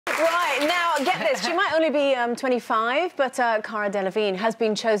only be 25, but Cara Delevingne has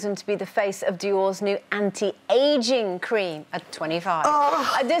been chosen to be the face of Dior's new anti-aging cream at 25.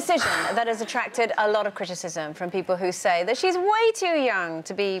 Oh. A decision that has attracted a lot of criticism from people who say that she's way too young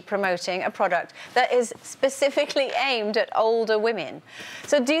to be promoting a product that is specifically aimed at older women.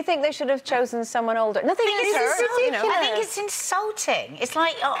 So do you think they should have chosen someone older? Nothing against her, you know. I think it's insulting. It's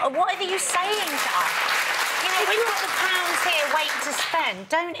like, what are you saying to us? You know, we've got the pounds here waiting to spend.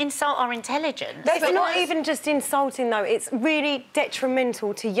 Don't insult our intelligence. It's not even just insulting, though. It's really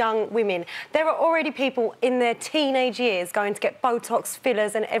detrimental to young women. There are already people in their teenage years going to get Botox,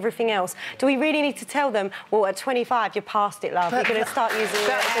 fillers and everything else. Do we really need to tell them, well, at 25, you're past it, love. You're going to start using it.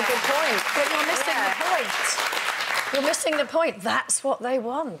 That's a good point. But you're missing the point. You're missing the point. That's what they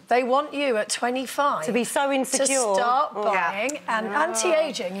want. They want you at 25... to be so insecure. To start buying. And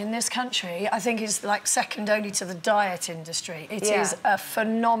anti-ageing in this country, I think, is, like, second only to the diet industry. It is a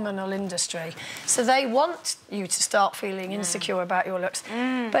phenomenal industry. So they want you to start feeling insecure about your looks.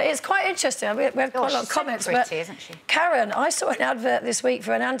 But it's quite interesting. We had quite a lot of comments. So pretty, isn't she? Karen, I saw an advert this week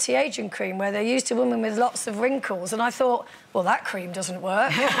for an anti-ageing cream where they used a woman with lots of wrinkles, and I thought, well, that cream doesn't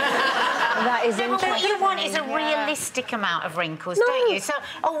work. That is interesting. What you want is a realistic amount of wrinkles, don't you? So,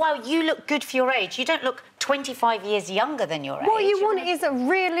 oh, well, you look good for your age. You don't look 25 years younger than your age. What you want is a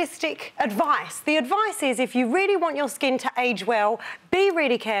realistic advice. The advice is, if you really want your skin to age well, be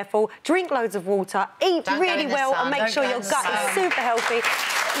really careful, drink loads of water, eat really well, and make sure your gut is super healthy.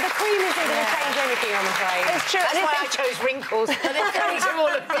 The cream isn't going to change anything, I'm afraid. It's true. That's why I chose wrinkles.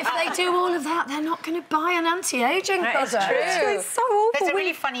 But if they do all of that, they're not going to buy an anti-ageing product. It's true. It's so awful. There's a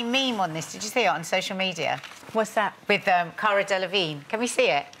really funny meme on this. Did you see it on social media? What's that? With Cara Delevingne. Can we see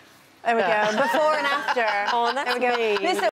it? There we go. Before and after. Oh, that's there we go. me. Listen,